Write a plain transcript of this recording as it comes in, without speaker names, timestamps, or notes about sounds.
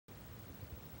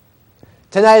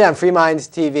Tonight on Free Minds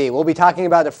TV, we'll be talking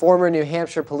about a former New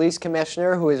Hampshire police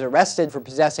commissioner who is arrested for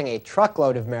possessing a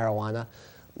truckload of marijuana,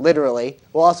 literally.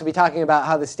 We'll also be talking about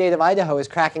how the state of Idaho is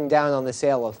cracking down on the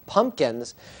sale of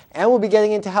pumpkins, and we'll be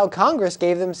getting into how Congress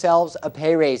gave themselves a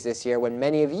pay raise this year when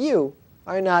many of you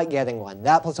are not getting one.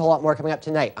 That plus a whole lot more coming up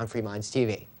tonight on Free Minds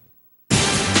TV.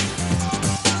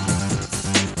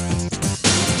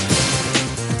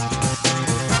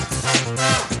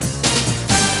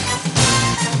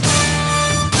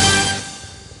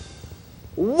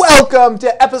 Welcome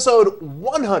to episode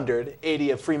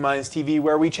 180 of Free Minds TV,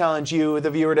 where we challenge you, the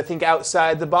viewer, to think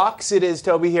outside the box. It is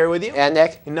Toby here with you. And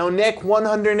Nick. You know, Nick,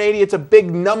 180, it's a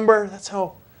big number. That's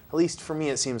how, at least for me,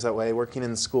 it seems that way, working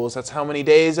in schools. That's how many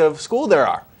days of school there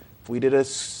are. If we did an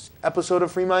episode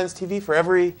of Free Minds TV for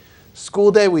every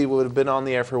school day, we would have been on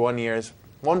the air for 1 year,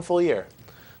 one full year.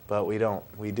 But we don't.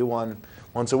 We do one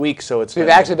once a week, so it's... We've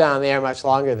actually been on the air much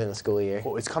longer than the school year.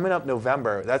 Well, it's coming up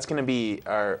November. That's going to be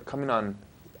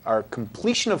our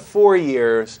completion of 4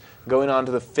 years, going on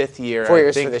to the 5th year. 4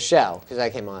 years for the show, because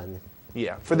I came on.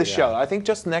 Yeah, for the show. I think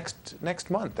just next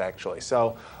month, actually.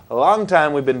 So a long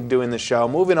time we've been doing the show.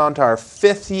 Moving on to our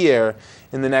 5th year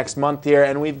in the next month here,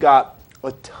 and we've got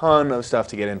a ton of stuff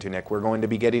to get into, Nick. We're going to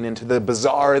be getting into the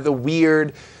bizarre, the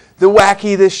weird, the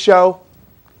wacky this show.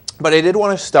 But I did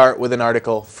want to start with an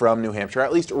article from New Hampshire,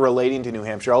 at least relating to New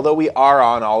Hampshire. Although we are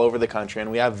on all over the country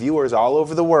and we have viewers all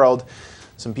over the world,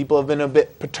 some people have been a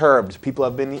bit perturbed. People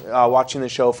have been watching the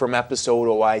show from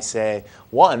episode, I say,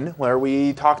 1, where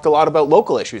we talked a lot about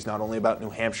local issues, not only about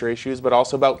New Hampshire issues, but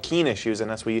also about Keene issues.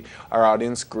 And as our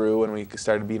audience grew and we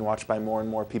started being watched by more and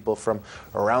more people from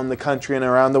around the country and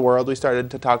around the world, we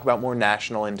started to talk about more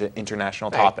national and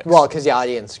international topics. Well, because the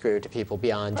audience grew to people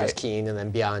beyond just Keene and then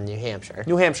beyond New Hampshire.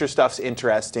 New Hampshire stuff's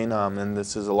interesting, and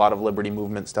this is a lot of liberty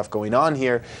movement stuff going on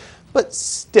here. But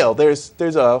still, there's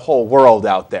a whole world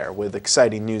out there with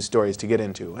exciting news stories to get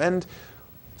into. And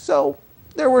so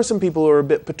there were some people who were a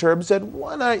bit perturbed, said,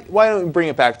 why don't we bring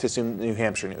it back to some New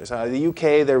Hampshire news? The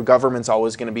UK, their government's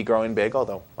always going to be growing big,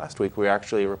 although last week we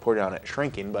actually reported on it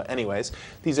shrinking. But anyways,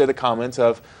 these are the comments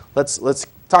of, let's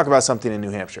talk about something in New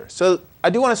Hampshire. So I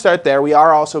do want to start there. We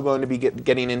are also going to be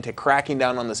getting into cracking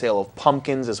down on the sale of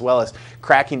pumpkins, as well as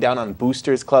cracking down on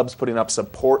boosters clubs, putting up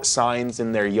support signs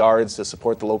in their yards to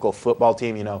support the local football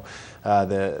team. You know,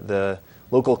 the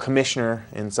local commissioner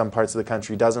in some parts of the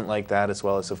country doesn't like that, as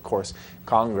well as, of course,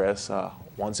 Congress,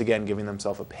 once again giving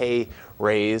themselves a pay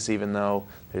raise, even though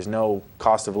there's no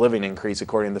cost of living increase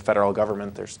according to the federal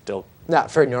government. There's still... Not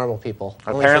for normal people.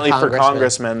 Apparently for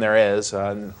congressmen there is.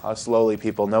 Us lowly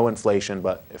people, no inflation,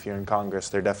 but if you're in Congress,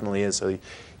 there definitely is, so you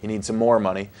need some more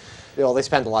money. Well, they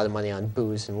spend a lot of money on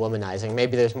booze and womanizing.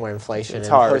 Maybe there's more inflation in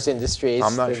hard. those industries.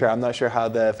 I'm not sure how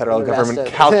the federal government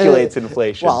calculates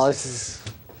inflation. Well, it's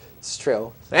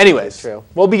true. Anyways, it's true.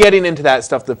 We'll be getting into that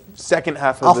stuff the second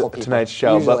half of tonight's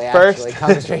show. Usually, but first,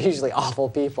 Congress are usually awful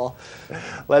people.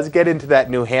 Let's get into that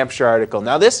New Hampshire article.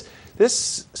 Now, this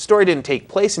story didn't take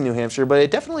place in New Hampshire, but it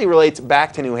definitely relates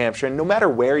back to New Hampshire. And no matter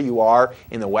where you are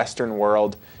in the Western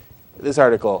world, this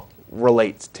article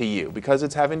relates to you because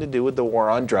it's having to do with the war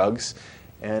on drugs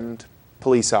and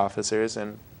police officers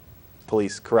and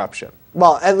police corruption.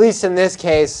 Well, at least in this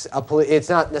case, it's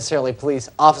not necessarily a police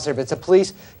officer, but it's a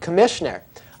police commissioner.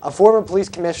 A former police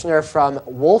commissioner from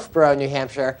Wolfboro, New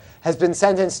Hampshire, has been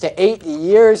sentenced to 8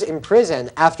 years in prison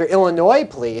after Illinois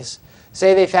police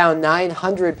say they found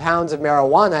 900 pounds of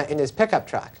marijuana in his pickup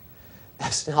truck.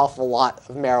 That's an awful lot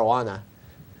of marijuana.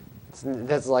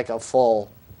 That's like a full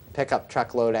pickup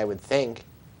truck load, I would think.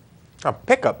 A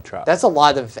pickup truck? That's a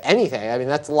lot of anything. I mean,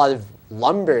 that's a lot of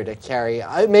lumber to carry.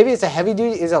 Maybe it's a heavy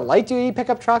duty, is it a light duty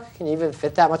pickup truck? Can you even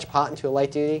fit that much pot into a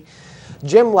light duty?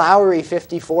 Jim Lowry,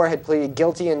 54, had pleaded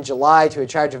guilty in July to a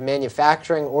charge of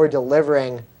manufacturing or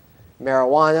delivering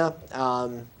marijuana.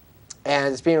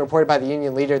 And it's being reported by the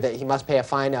union leader that he must pay a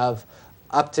fine of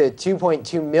up to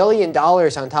 $2.2 million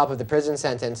on top of the prison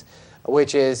sentence,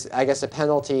 which is, I guess the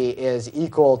penalty is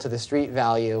equal to the street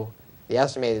value, the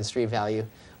estimated street value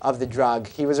of the drug.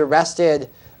 He was arrested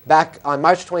back on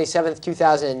March 27th,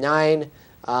 2009,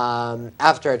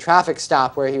 after a traffic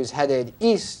stop where he was headed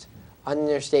east on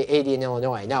Interstate 80 in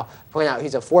Illinois. Now, point out,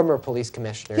 he's a former police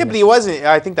commissioner. Yeah, but he wasn't,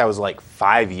 I think that was like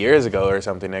 5 years ago or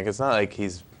something, Nick. It's not like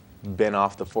he's been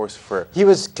off the force for He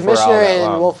was commissioner in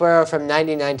Wolfboro from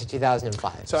 99 to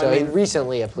 2005. So I mean,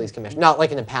 recently a police commissioner, not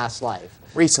like in a past life.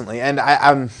 Recently, and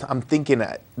I'm thinking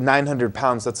at 900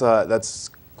 pounds, that's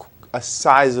a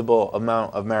sizable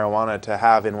amount of marijuana to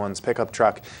have in one's pickup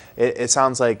truck. It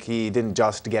sounds like he didn't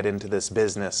just get into this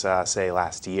business, say,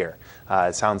 last year.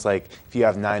 It sounds like if you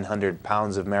have 900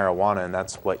 pounds of marijuana and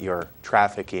that's what you're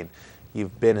trafficking,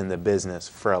 you've been in the business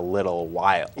for a little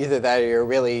while. Either that or you're a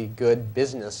really good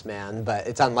businessman, but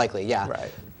it's unlikely, yeah.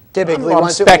 Right. Typically, I'm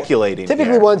speculating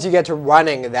Typically, here. once you get to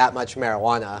running that much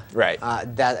marijuana, Right.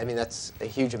 That's a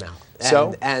huge amount.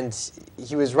 And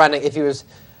he was running. If he was,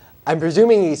 I'm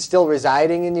presuming he's still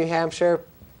residing in New Hampshire,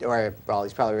 or well,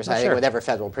 he's probably residing in whatever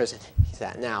federal prison he's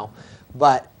at now.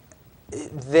 But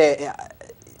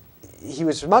he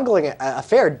was smuggling a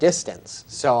fair distance,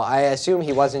 so I assume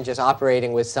he wasn't just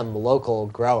operating with some local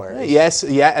growers. Yes,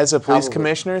 yeah, as a police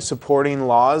commissioner, supporting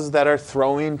laws that are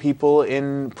throwing people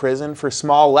in prison for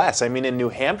small less. I mean, in New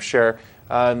Hampshire,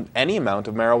 any amount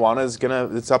of marijuana is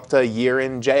it's up to a year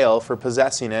in jail for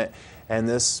possessing it. And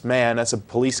this man, as a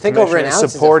police commissioner, is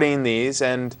supporting these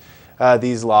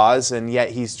laws, and yet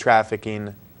he's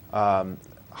trafficking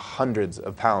hundreds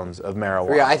of pounds of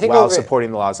marijuana while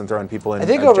supporting the laws and throwing people in jail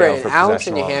for possession. I think over an ounce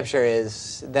in New Hampshire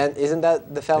isn't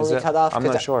that the felony cutoff? I'm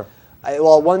not sure.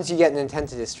 Well, once you get an intent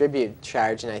to distribute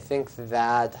charge, and I think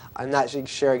that I'm not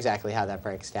sure exactly how that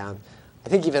breaks down. I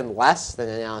think even less than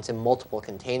an ounce in multiple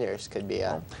containers could be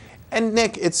a. And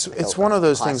Nick, it's one of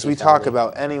those things we talk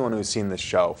about. Anyone who's seen this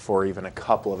show for even a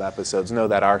couple of episodes know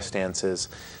that our stance is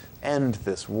end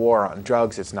this war on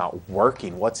drugs. It's not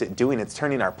working. What's it doing? It's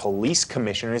turning our police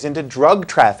commissioners into drug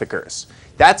traffickers.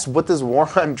 That's what this war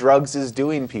on drugs is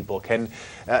doing, people.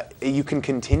 You can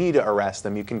continue to arrest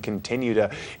them. You can continue to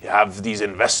have these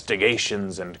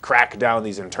investigations and crack down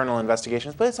these internal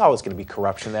investigations, but it's always going to be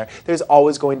corruption there. There's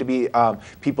always going to be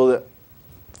people that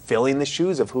filling the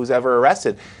shoes of who's ever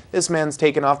arrested. This man's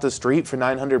taken off the street for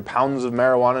 900 pounds of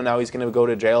marijuana. Now he's going to go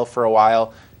to jail for a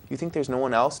while. You think there's no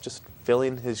one else just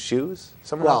filling his shoes?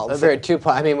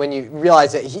 I mean, when you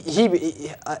realize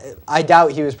that I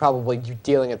doubt he was probably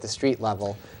dealing at the street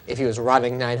level if he was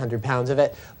running 900 pounds of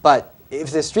it. But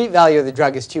if the street value of the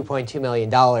drug is $2.2 million,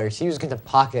 he was going to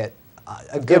pocket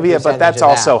a good percentage but that's of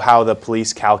also that. how the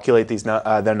police calculate these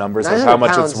their numbers of how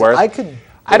much pounds, it's worth.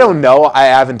 I don't know. I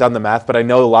haven't done the math, but I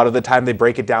know a lot of the time they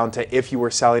break it down to if you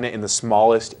were selling it in the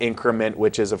smallest increment,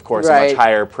 which is, of course, a much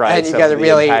higher price. And you got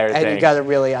a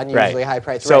really unusually high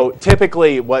price. So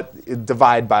typically,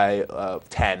 divide by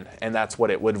 10, and that's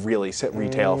what it would really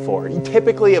retail for.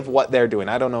 Typically, of what they're doing.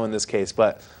 I don't know in this case,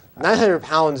 but 900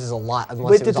 pounds is a lot.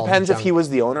 But it depends if he was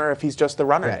the owner or if he's just the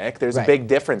runner, Nick. There's a big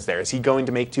difference there. Is he going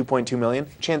to make $2.2 million?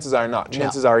 Chances are not.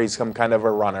 Chances are he's some kind of a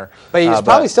runner. But he's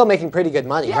probably still making pretty good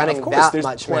money running of course, that there's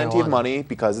much plenty marijuana. of money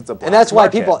because it's a black and that's why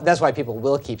market. That's why people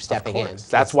will keep stepping in.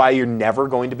 That's why you're never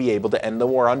going to be able to end the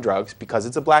war on drugs, because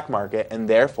it's a black market and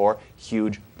therefore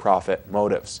huge profit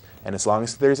motives. And as long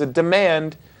as there's a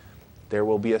demand, there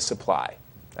will be a supply.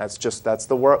 That's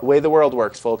the way the world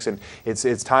works, folks. And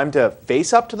it's time to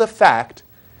face up to the fact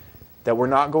that we're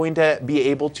not going to be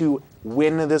able to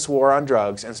win this war on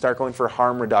drugs and start going for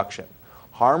harm reduction.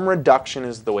 Harm reduction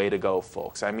is the way to go,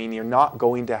 folks. I mean, you're not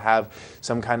going to have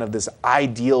some kind of this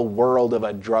ideal world of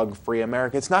a drug-free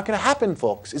America. It's not going to happen,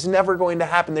 folks. It's never going to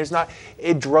happen. There's not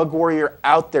a drug warrior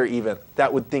out there even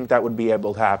that would think that would be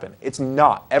able to happen. It's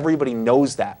not. Everybody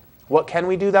knows that. What can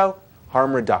we do, though?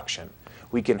 Harm reduction.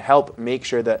 We can help make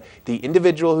sure that the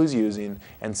individual who's using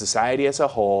and society as a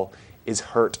whole is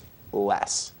hurt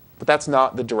less. But that's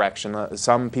not the direction.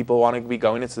 Some people want to be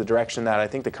going. It's the direction that I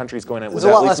think the country's going in. With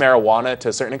at least marijuana, to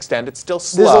a certain extent, it's still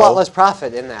slow. There's a lot less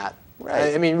profit in that.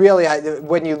 Right. I mean, really,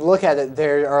 when you look at it,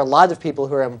 there are a lot of people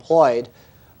who are employed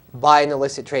by an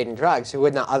illicit trade in drugs who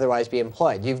would not otherwise be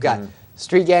employed. You've got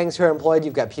street gangs who are employed.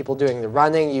 You've got people doing the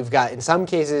running. You've got, in some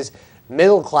cases,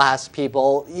 middle-class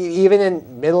people, even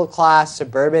in middle-class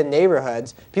suburban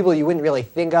neighborhoods, people you wouldn't really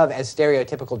think of as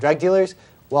stereotypical drug dealers.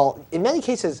 Well, in many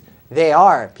cases, they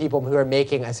are people who are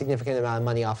making a significant amount of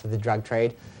money off of the drug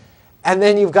trade. And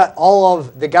then you've got all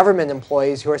of the government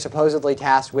employees who are supposedly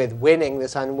tasked with winning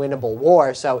this unwinnable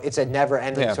war, so it's a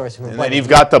never-ending source of employment. And then you've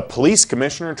got the police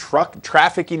commissioner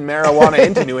trafficking marijuana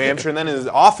into New Hampshire, and then his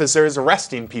officers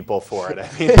arresting people for it. I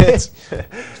mean,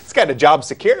 it's kind of job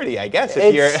security, I guess,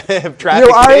 if you're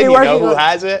trafficking you know who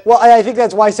has it. Well, I think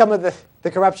that's why some of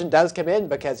the corruption does come in,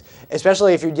 because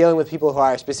especially if you're dealing with people who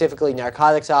are specifically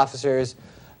narcotics officers,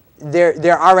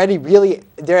 they're already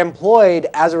they're employed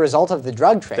as a result of the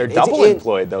drug trade. They're double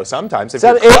employed though sometimes.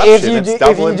 If you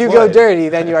do go dirty,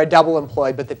 then you are double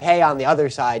employed, but the pay on the other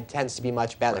side tends to be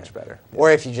much better. Much better.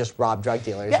 Or if you just rob drug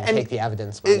dealers and take the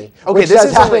evidence money. Okay, which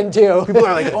does happen too. People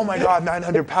are like, oh my God,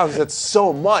 900 pounds, that's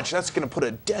so much. That's going to put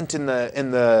a dent in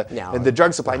the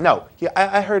drug supply. No,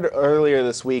 I heard earlier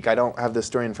this week, I don't have this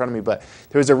story in front of me, but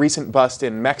there was a recent bust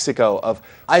in Mexico of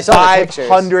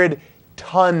 500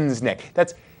 tons, Nick.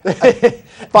 The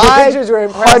pictures were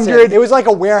impressive. It was like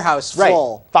a warehouse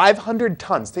full. 500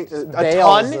 tons. A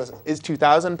Bales. ton is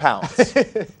 2,000 pounds.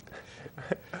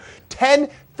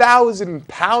 10,000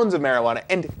 pounds of marijuana,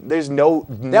 and there's no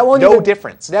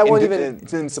difference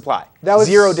in supply. That was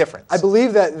zero difference. I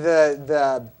believe that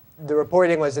the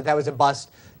reporting was that was a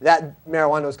bust. That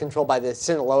marijuana was controlled by the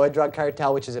Sinaloa drug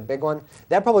cartel, which is a big one.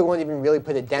 That probably won't even really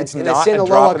put a dent in the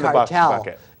Sinaloa cartel.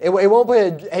 It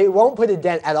won't put a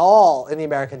dent at all in the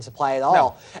American supply at all.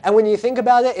 No. And when you think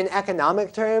about it in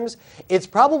economic terms, there's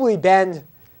probably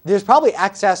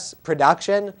excess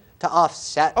production to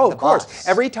offset the of course. bust.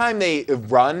 Every time they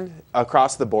run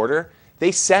across the border,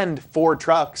 they send 4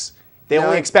 trucks. They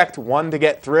only expect one to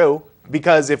get through,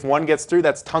 because if one gets through,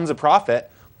 that's tons of profit.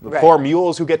 The poor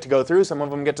mules who get to go through, some of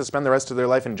them get to spend the rest of their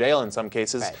life in jail in some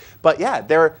cases. Right. But yeah,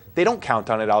 they don't count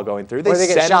on it all going through. Or they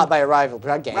get shot by a rival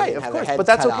drug gang. Right, and of have course. But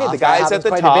that's okay. Off. The guys at the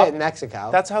quite top. A bit in Mexico.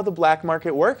 That's how the black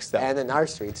market works, though. And in our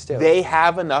streets too. They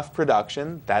have enough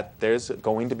production that there's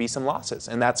going to be some losses,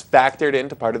 and that's factored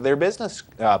into part of their business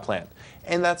plan.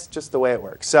 And that's just the way it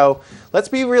works. So let's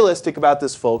be realistic about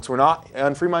this, folks. We're not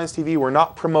on Free Minds TV. We're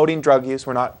not promoting drug use.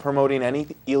 We're not promoting any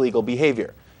illegal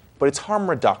behavior, but it's harm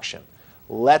reduction.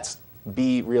 Let's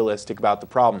be realistic about the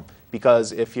problem,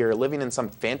 because if you're living in some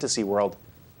fantasy world,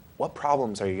 what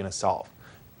problems are you going to solve?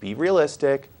 Be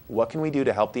realistic. What can we do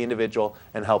to help the individual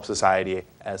and help society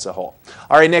as a whole?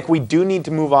 All right, Nick, we do need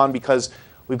to move on because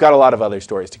we've got a lot of other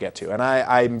stories to get to, and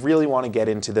I really want to get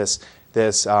into this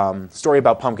story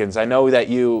about pumpkins. I know that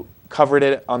you covered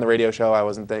it on the radio show. I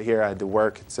wasn't here. I had to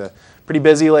work. It's pretty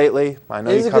busy lately. I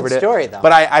know you covered it. It's a good story, though.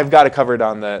 But I've got to cover it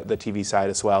on the TV side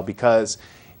as well, because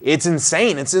it's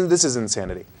insane. This is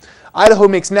insanity. Idaho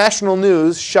makes national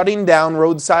news shutting down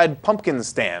roadside pumpkin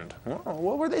stand. Well,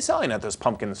 what were they selling at this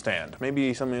pumpkin stand?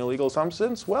 Maybe some illegal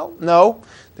substance? Well, no.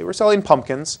 They were selling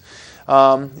pumpkins.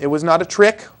 It was not a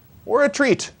trick or a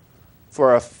treat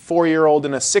for a 4-year-old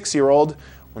and a 6-year-old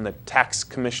when the tax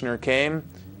commissioner came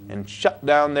and shut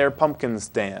down their pumpkin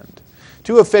stand.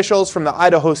 2 officials from the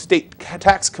Idaho State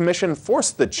Tax Commission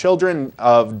forced the children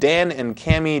of Dan and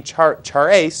Cami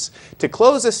Charace to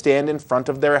close a stand in front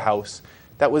of their house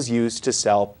that was used to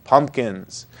sell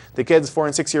pumpkins. The kids, 4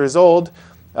 and 6 years old,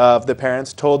 of the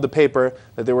parents told the paper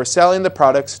that they were selling the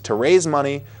products to raise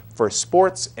money for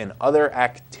sports and other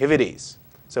activities.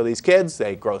 So these kids,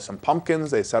 they grow some pumpkins,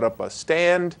 they set up a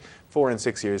stand, 4 and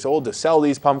 6 years old, to sell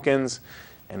these pumpkins.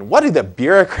 And what did the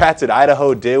bureaucrats at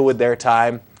Idaho do with their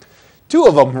time? 2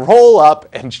 of them roll up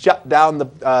and shut down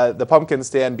the pumpkin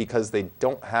stand because they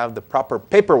don't have the proper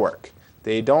paperwork.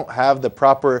 They don't have the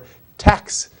proper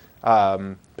tax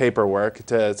paperwork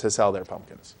to sell their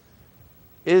pumpkins.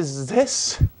 Is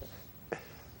this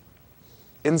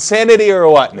insanity or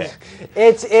what, Nick?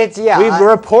 Yeah. We've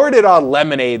reported on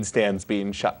lemonade stands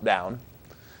being shut down.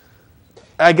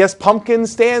 I guess pumpkin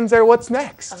stands are what's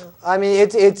next. I mean,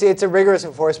 it's a rigorous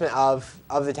enforcement of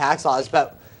the tax laws,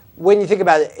 but when you think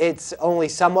about it, it's only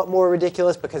somewhat more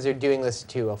ridiculous because they're doing this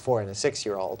to a 4 and a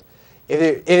 6-year-old.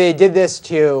 If they did this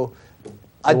to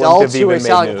adults who were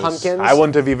selling pumpkins, I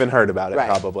wouldn't have even heard about it. Right.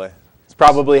 Probably. It's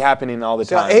probably happening all the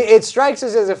time. It strikes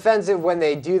us as offensive when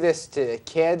they do this to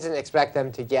kids and expect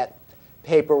them to get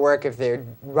paperwork if they're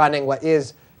running what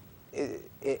is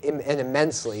an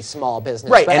immensely small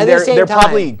business. Right, but and they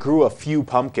probably grew a few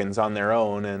pumpkins on their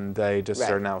own, and they just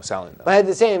are now selling them. But at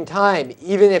the same time,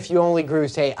 even if you only grew,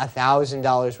 say,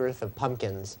 $1,000 worth of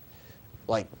pumpkins,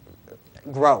 like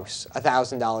gross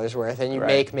 $1,000 worth, and you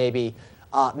make maybe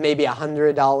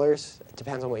 $100, it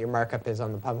depends on what your markup is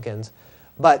on the pumpkins.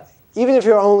 But even if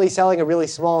you're only selling a really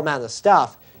small amount of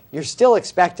stuff, you're still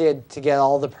expected to get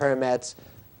all the permits,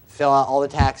 fill out all the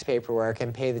tax paperwork,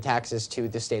 and pay the taxes to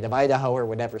the state of Idaho or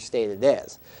whatever state it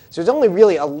is. So it's only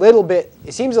really a little bit,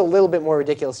 it seems a little bit more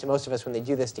ridiculous to most of us when they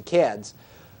do this to kids,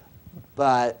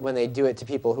 but when they do it to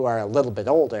people who are a little bit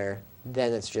older,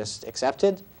 then it's just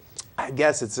accepted. I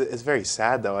guess it's very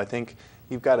sad, though. I think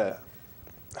you've got to...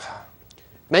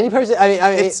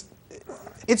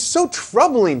 It's so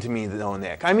troubling to me, though,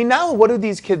 Nick. I mean, now what are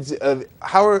these kids...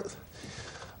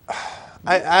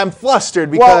 I'm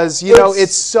flustered because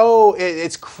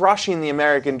it's crushing the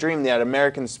American dream, that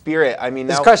American spirit. I mean,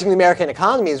 it's crushing the American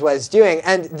economy is what it's doing.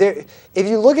 And if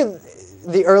you look at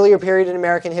the earlier period in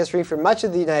American history, for much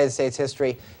of the United States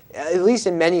history, at least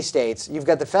in many states, you've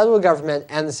got the federal government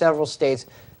and the several states.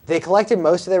 They collected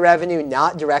most of their revenue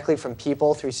not directly from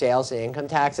people through sales and income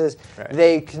taxes.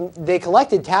 Right. They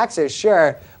collected taxes,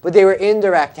 sure, but they were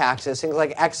indirect taxes, things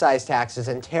like excise taxes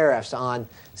and tariffs on,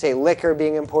 say, liquor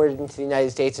being imported into the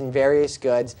United States and various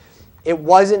goods. It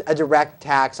wasn't a direct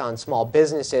tax on small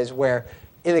businesses where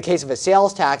in the case of a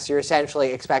sales tax, you're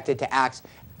essentially expected to act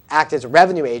as a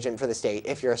revenue agent for the state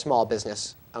if you're a small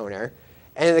business owner.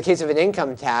 And in the case of an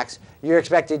income tax, you're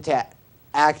expected to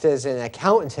act as an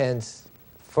accountant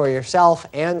for yourself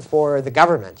and for the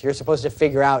government. You're supposed to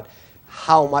figure out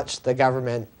how much the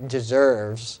government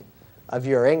deserves of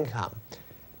your income.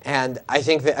 And I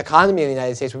think the economy in the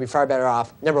United States would be far better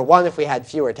off, number one, if we had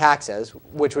fewer taxes,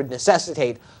 which would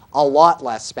necessitate a lot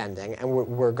less spending, and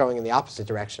we're going in the opposite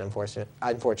direction,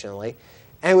 unfortunately.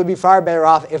 And it would be far better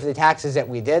off if the taxes that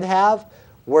we did have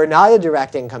were not a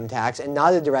direct income tax and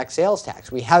not a direct sales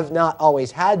tax. We have not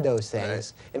always had those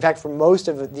things. Right. In fact, for most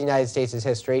of the United States'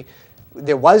 history,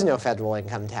 there was no federal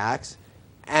income tax.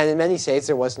 And in many states,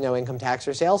 there was no income tax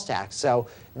or sales tax. So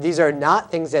these are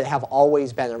not things that have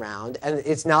always been around, and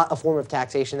it's not a form of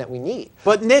taxation that we need.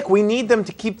 But Nick, we need them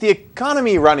to keep the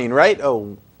economy running, right?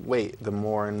 Oh, wait, the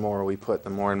more and more we put, the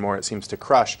more and more it seems to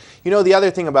crush. You know, the other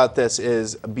thing about this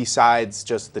is, besides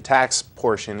just the tax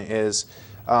portion, is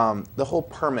the whole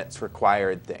permits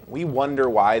required thing. We wonder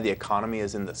why the economy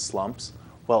is in the slumps.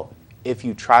 Well, if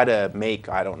you try to make,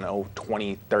 I don't know,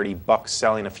 20, 30 bucks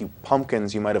selling a few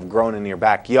pumpkins you might have grown in your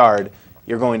backyard,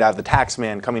 you're going to have the tax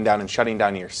man coming down and shutting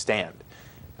down your stand.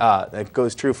 That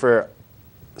goes true for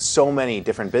so many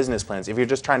different business plans. If you're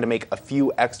just trying to make a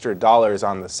few extra dollars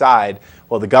on the side,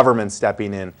 well, the government's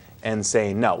stepping in and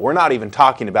saying, no, we're not even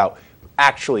talking about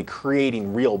actually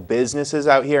creating real businesses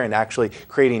out here and actually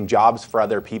creating jobs for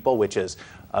other people, which is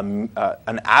an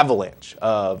avalanche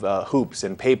of hoops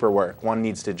and paperwork one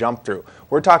needs to jump through.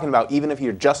 We're talking about even if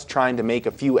you're just trying to make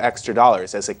a few extra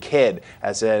dollars as a kid,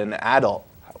 as an adult,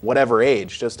 whatever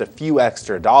age, just a few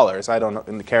extra dollars. I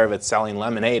don't care if it's selling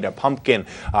lemonade, a pumpkin,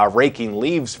 raking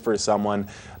leaves for someone,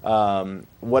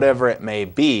 whatever it may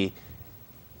be.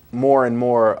 More and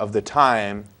more of the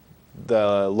time,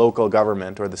 the local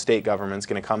government or the state government's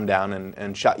going to come down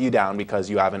and shut you down because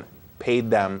you haven't paid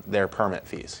them their permit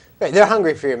fees. Right, they're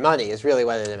hungry for your money is really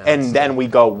what it amounts to. And then we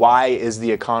go, why is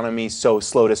the economy so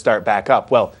slow to start back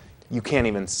up? Well, you can't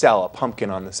even sell a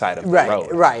pumpkin on the side of the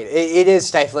road. Right. It is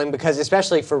stifling because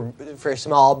especially for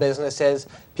small businesses,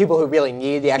 people who really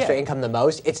need the extra income the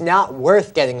most, it's not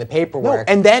worth getting the paperwork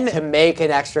and then, to make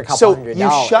an extra couple $100.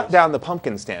 So you shut down the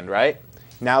pumpkin stand, right?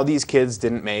 Now these kids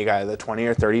didn't make either $20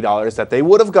 or $30 that they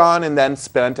would have gone and then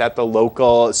spent at the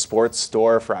local sports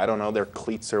store for, I don't know, their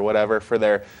cleats or whatever, for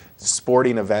their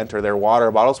sporting event or their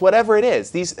water bottles, whatever it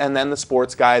is. And then the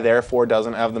sports guy, therefore,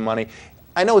 doesn't have the money.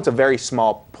 I know it's a very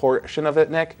small portion of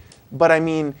it, Nick, but I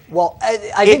mean, well,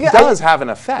 it does have an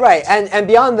effect. Right, and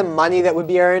beyond the money that would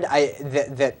be earned,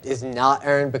 that is not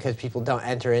earned because people don't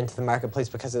enter into the marketplace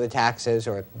because of the taxes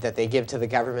or that they give to the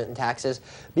government in taxes.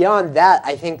 Beyond that,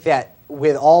 I think that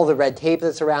with all the red tape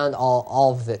that's around,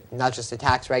 all of the, not just the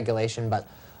tax regulation, but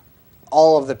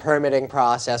all of the permitting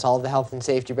process, all of the health and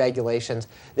safety regulations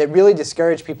that really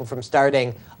discourage people from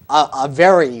starting a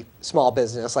very small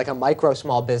business, like a micro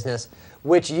small business,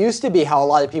 which used to be how a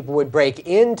lot of people would break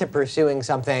into pursuing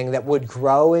something that would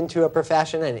grow into a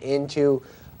profession and into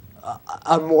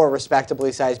a more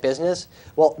respectably sized business.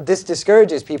 Well, this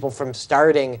discourages people from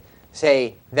starting,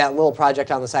 say, that little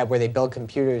project on the side where they build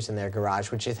computers in their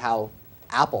garage, which is how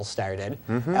Apple started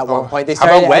at one point. They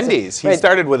started How about Wendy's? He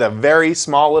started with a very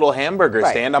small little hamburger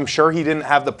stand. I'm sure he didn't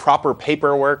have the proper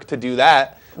paperwork to do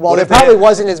that. Well, there probably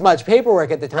wasn't as much paperwork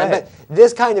at the time, but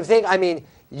this kind of thing, I mean,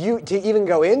 to even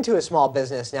go into a small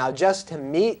business now, just to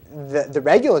meet the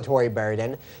regulatory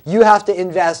burden, you have to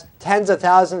invest tens of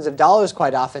thousands of dollars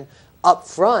quite often up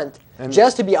front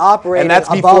just to be operating above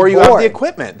board. And that's before you have the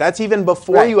equipment. That's even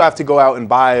before you have to go out and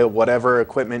buy whatever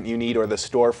equipment you need or the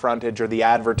store frontage or the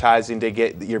advertising to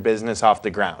get your business off the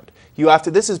ground. You have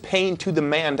to, this is paying to the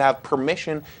man to have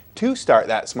permission to start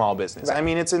that small business. I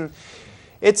mean,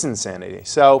 it's insanity.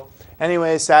 So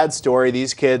anyway, sad story.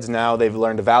 These kids now, they've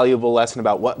learned a valuable lesson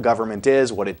about what government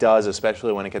is, what it does,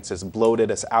 especially when it gets as bloated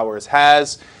as ours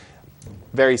has.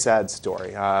 Very sad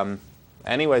story.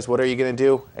 Anyways, what are you going to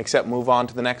do except move on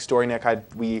to the next story, Nick?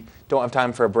 We don't have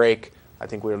time for a break. I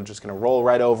think we're just going to roll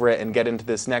right over it and get into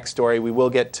this next story. We will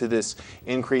get to this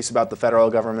increase about the federal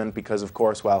government because, of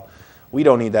course, well, we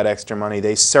don't need that extra money.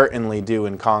 They certainly do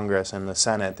in Congress and the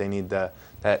Senate. They need that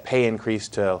pay increase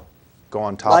to go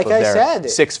on top of their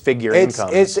six-figure income.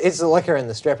 It's the liquor and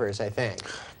the strippers, I think.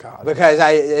 God. Because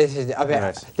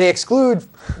they exclude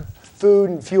food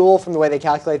and fuel from the way they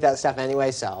calculate that stuff anyway,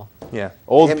 so. Yeah.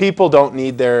 Old people don't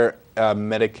need their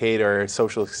Medicaid or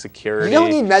Social Security. You don't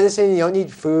need medicine, you don't need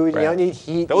food, you don't need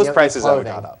heat. Those prices haven't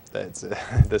gone up. That's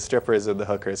the strippers and the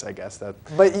hookers, I guess.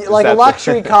 But like a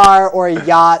luxury car or a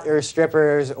yacht or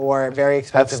strippers or very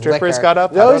expensive strippers liquor, got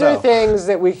up? those are things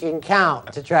that we can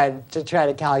count to try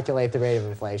to calculate the rate of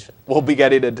inflation. We'll be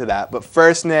getting into that. But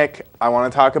first, Nick, I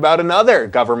want to talk about another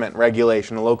government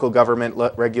regulation, a local government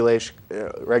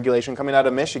regulation coming out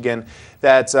of Michigan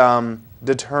that's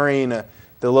deterring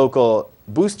the local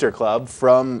booster club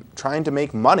from trying to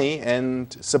make money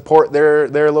and support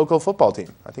their local football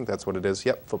team. I think that's what it is.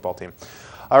 Yep, football team.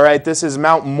 All right, this is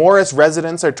Mount Morris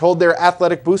residents are told their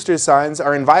athletic booster signs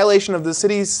are in violation of the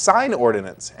city's sign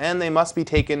ordinance, and they must be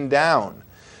taken down.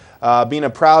 Being a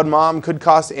proud mom could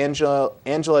cost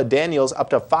Angela Daniels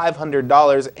up to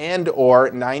 $500 and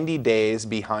or 90 days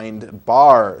behind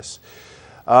bars.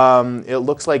 It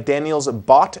looks like Daniels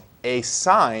bought a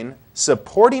sign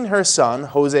supporting her son,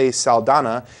 Jose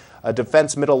Saldana, a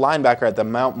defense middle linebacker at the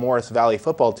Mount Morris Valley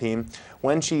football team.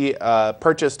 When she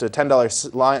purchased a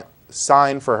 $10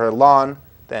 sign for her lawn,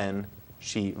 then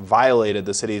she violated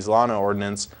the city's lawn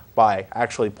ordinance by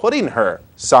actually putting her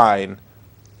sign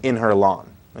in her lawn.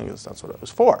 I guess that's what it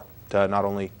was for, to not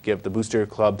only give the booster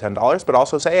club $10, but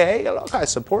also say, hey, look, I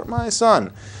support my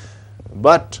son.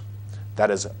 But that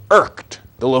has irked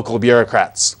the local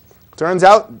bureaucrats. Turns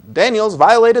out Daniels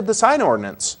violated the sign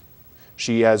ordinance.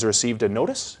 She has received a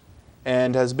notice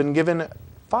and has been given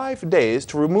 5 days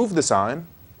to remove the sign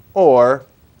or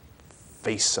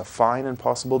face a fine and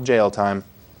possible jail time.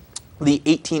 The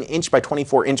 18-inch by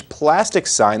 24-inch plastic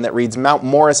sign that reads Mount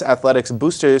Morris Athletics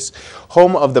Boosters,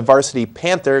 home of the varsity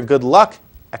Panther, good luck,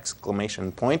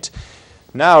 exclamation point,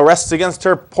 now rests against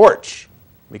her porch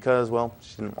because, well,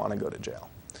 she didn't want to go to jail.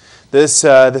 The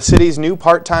city's new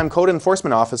part-time code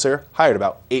enforcement officer, hired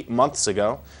about 8 months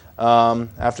ago,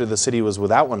 after the city was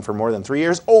without one for more than 3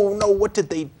 years. Oh no, what did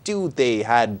they do? They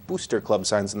had booster club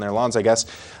signs in their lawns, I guess.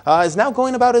 Is now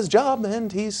going about his job,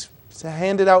 and he's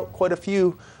handed out quite a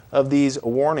few of these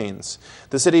warnings.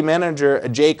 The city manager,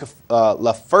 Jake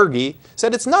LaFergie,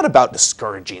 said it's not about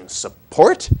discouraging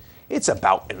support. It's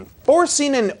about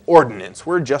enforcing an ordinance.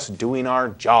 We're just doing our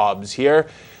jobs here.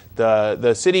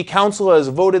 The city council has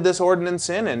voted this ordinance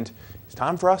in, and it's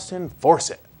time for us to enforce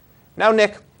it. Now,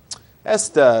 Nick, as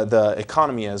the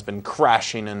economy has been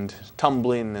crashing and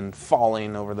tumbling and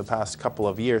falling over the past couple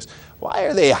of years, why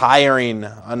are they hiring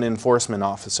an enforcement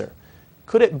officer?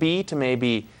 Could it be to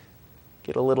maybe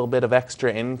get a little bit of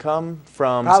extra income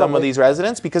from some of these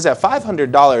residents? Because at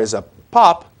 $500 a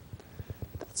pop,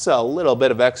 that's a little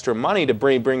bit of extra money to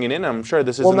bring it in. I'm sure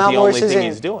this isn't the only thing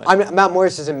he's doing. Mount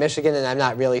Morris is in Michigan, and I'm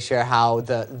not really sure how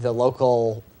the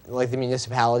local, like the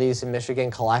municipalities in Michigan,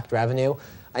 collect revenue.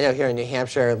 I know here in New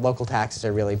Hampshire, local taxes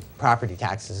are really, property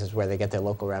taxes is where they get their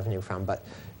local revenue from. But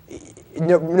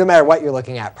no matter what you're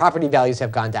looking at, property values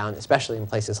have gone down, especially in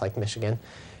places like Michigan.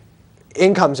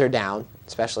 Incomes are down,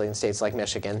 especially in states like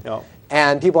Michigan. Yep.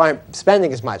 And people aren't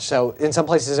spending as much. So in some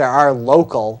places there are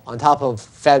local, on top of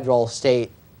federal, state,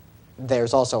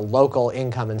 there's also local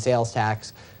income and sales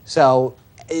tax. So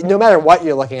no matter what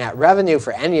you're looking at, revenue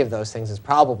for any of those things is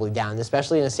probably down,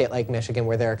 especially in a state like Michigan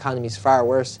where their economy is far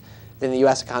worse than the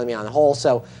U.S. economy on the whole.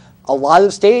 So a lot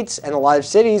of states and a lot of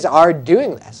cities are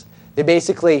doing this. They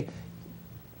basically,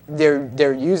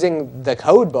 they're using the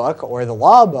code book or the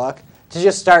law book to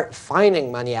just start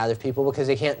fining money out of people because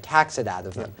they can't tax it out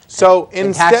of them. So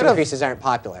and tax increases aren't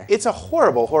popular. It's a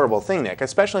horrible, horrible thing, Nick,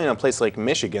 especially in a place like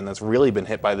Michigan that's really been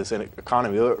hit by this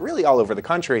economy, really all over the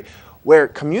country, where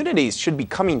communities should be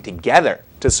coming together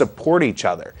to support each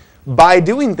other by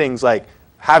doing things like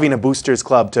having a boosters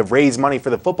club to raise money for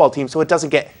the football team so it doesn't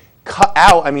get cut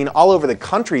out. I mean, all over the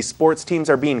country, sports teams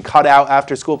are being cut out,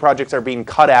 after school projects are being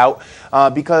cut out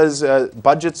because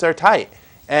budgets are tight.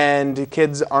 And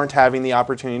kids aren't having the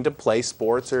opportunity to play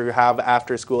sports or have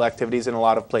after-school activities in a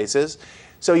lot of places.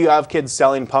 So you have kids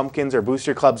selling pumpkins or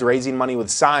booster clubs raising money with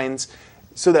signs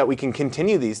so that we can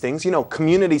continue these things. You know,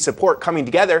 community support coming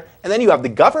together. And then you have the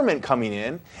government coming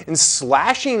in and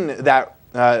slashing that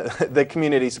the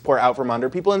community support out from under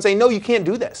people and saying, no, you can't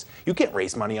do this. You can't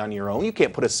raise money on your own. You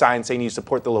can't put a sign saying you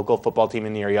support the local football team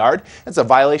in your yard. That's a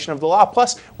violation of the law.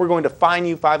 Plus, we're going to fine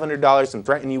you $500 and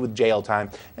threaten you with jail time.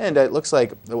 And it looks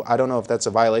like, I don't know if that's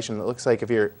a violation, it looks like if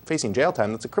you're facing jail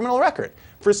time, that's a criminal record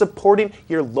for supporting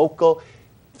your local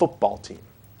football team.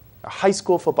 A high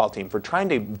school football team, for trying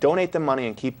to donate them money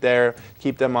and keep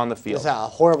them on the field. It's a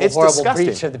horrible, horrible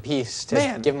breach of the peace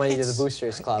to give money to the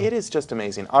Boosters Club. It is just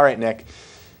amazing. All right, Nick.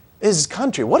 This is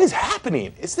country. What is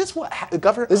happening? Is this what the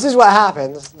government? This is what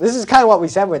happens. This is kind of what we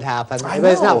said would happen. But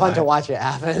it's not fun to watch it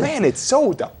happen. Man, it's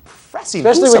so depressing.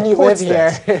 Especially when you live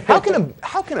here. How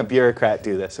can a bureaucrat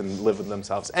do this and live with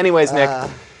themselves? Anyways, Nick.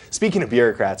 Speaking of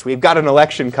bureaucrats, we've got an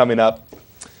election coming up.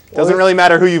 Doesn't really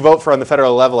matter who you vote for on the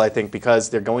federal level, I think, because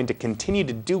they're going to continue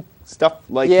to do stuff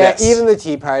like this. Yeah, even the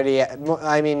Tea Party.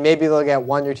 I mean, maybe they'll get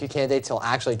 1 or 2 candidates who'll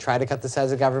actually try to cut the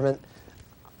size of government.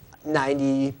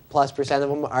 90+% of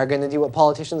them are going to do what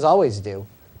politicians always do,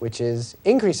 which is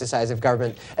increase the size of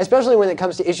government, especially when it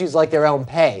comes to issues like their own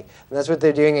pay. And that's what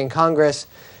they're doing in Congress.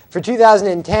 For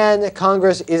 2010,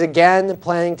 Congress is again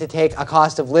planning to take a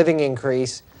cost of living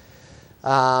increase.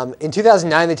 In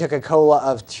 2009, they took a COLA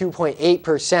of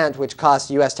 2.8%, which cost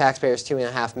U.S. taxpayers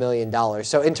 $2.5 million.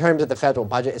 So in terms of the federal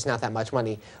budget, it's not that much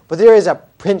money. But there is a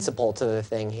principle to the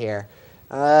thing here.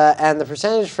 And the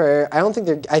percentage for, I don't think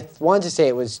they're, I wanted to say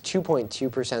it was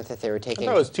 2.2% that they were taking.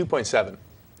 I thought it was 2.7.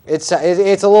 It's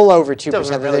a little over 2%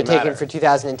 that really they're taking for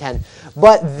 2010.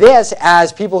 But this,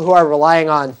 as people who are relying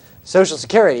on Social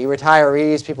Security,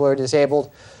 retirees, people who are disabled,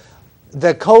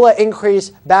 the COLA increase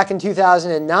back in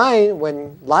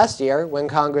 2009, last year, when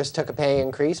Congress took a pay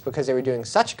increase because they were doing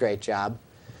such a great job,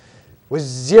 was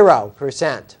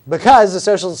 0%. Because the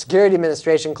Social Security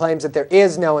Administration claims that there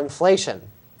is no inflation.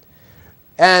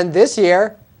 And this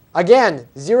year, again,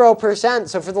 0%.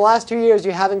 So for the last 2 years,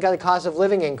 you haven't got a cost of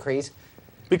living increase.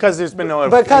 Because there's been no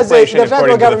because inflation the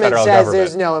federal according to the government federal says government.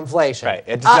 there's no inflation. Right.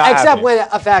 It's not except happening. when it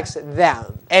affects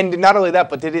them. And not only that,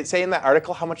 but did it say in that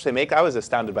article how much they make? I was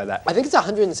astounded by that. I think it's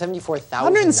 $174,000.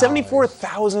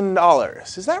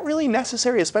 $174,000. Is that really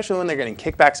necessary, especially when they're getting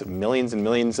kickbacks of millions and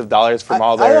millions of dollars from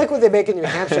all I their... like what they make in New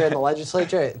Hampshire in the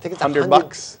legislature. I think it's $100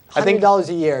 bucks. I think $100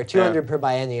 a year, $200 Yeah. per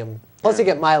biennium. Plus they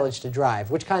get mileage to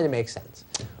drive, which kind of makes sense.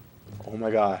 Oh my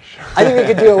gosh. I think they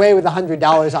could do away with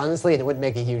 $100, honestly, and it wouldn't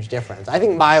make a huge difference. I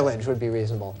think mileage would be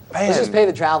reasonable. Let's just pay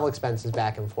the travel expenses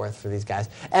back and forth for these guys.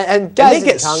 And guys And they in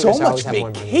get so Congress much always have more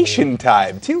money than vacation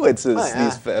time, too. It's this, yeah.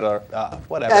 these federal...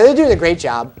 whatever. Yeah, they're doing a great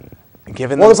job.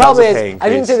 Giving Well, the themselves problem a pay is, I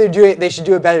didn't say they should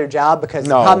do a better job because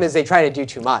the problem is they try to do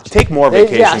too much. Take more They-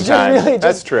 vacation just time. really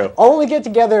That's just true. Only get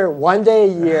together 1 day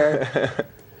a year.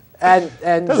 And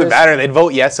Doesn't just, matter. They'd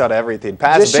vote yes on everything.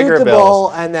 Pass just bigger shoot the bills.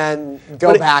 ball and then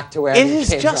go back to where it you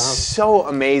is came just from. so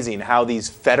amazing how these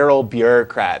federal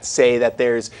bureaucrats say that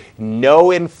there's no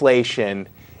inflation,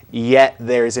 yet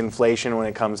there's inflation when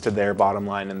it comes to their bottom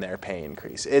line and their pay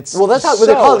increase. It's Well, that's how so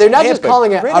they're calling. They're not just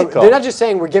calling it. hypocritical. They're not just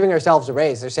saying we're giving ourselves a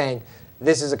raise. They're saying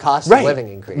this is a cost of living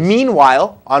increase.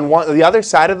 Meanwhile, on the other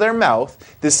side of their mouth,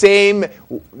 the same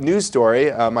news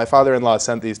story. My father-in-law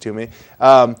sent these to me.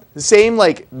 The same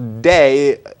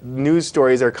day news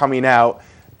stories are coming out.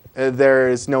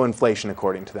 There's no inflation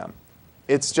according to them.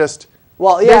 It's just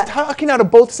they're talking out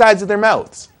of both sides of their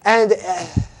mouths. And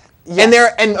yes.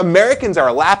 And Americans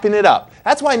are lapping it up.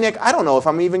 That's why, Nick, I don't know if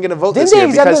I'm even going to vote this year.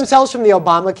 Didn't they exempt themselves from the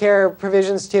Obamacare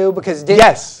provisions too? Because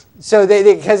yes. So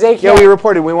because they can't. Yeah, we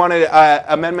reported we wanted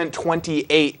Amendment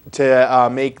 28 to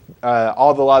make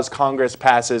all the laws Congress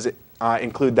passes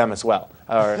include them as well,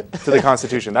 to the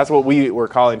Constitution. That's what we were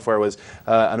calling for, was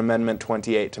an Amendment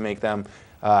 28 to make them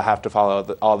have to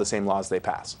follow all the same laws they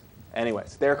pass.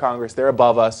 Anyways, they're Congress. They're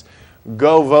above us.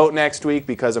 Go vote next week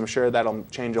because I'm sure that'll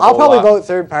change a whole lot. I'll probably vote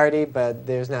third party, but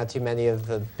there's not too many of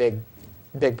the big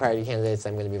party candidates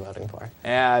I'm going to be voting for.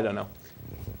 Yeah, I don't know.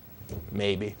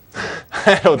 Maybe.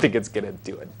 I don't think it's going to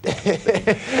do it.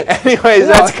 Anyways,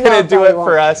 that's going to do it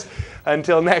for us.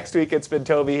 Until next week, it's been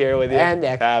Toby here with you. And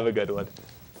Nick. Have a good one.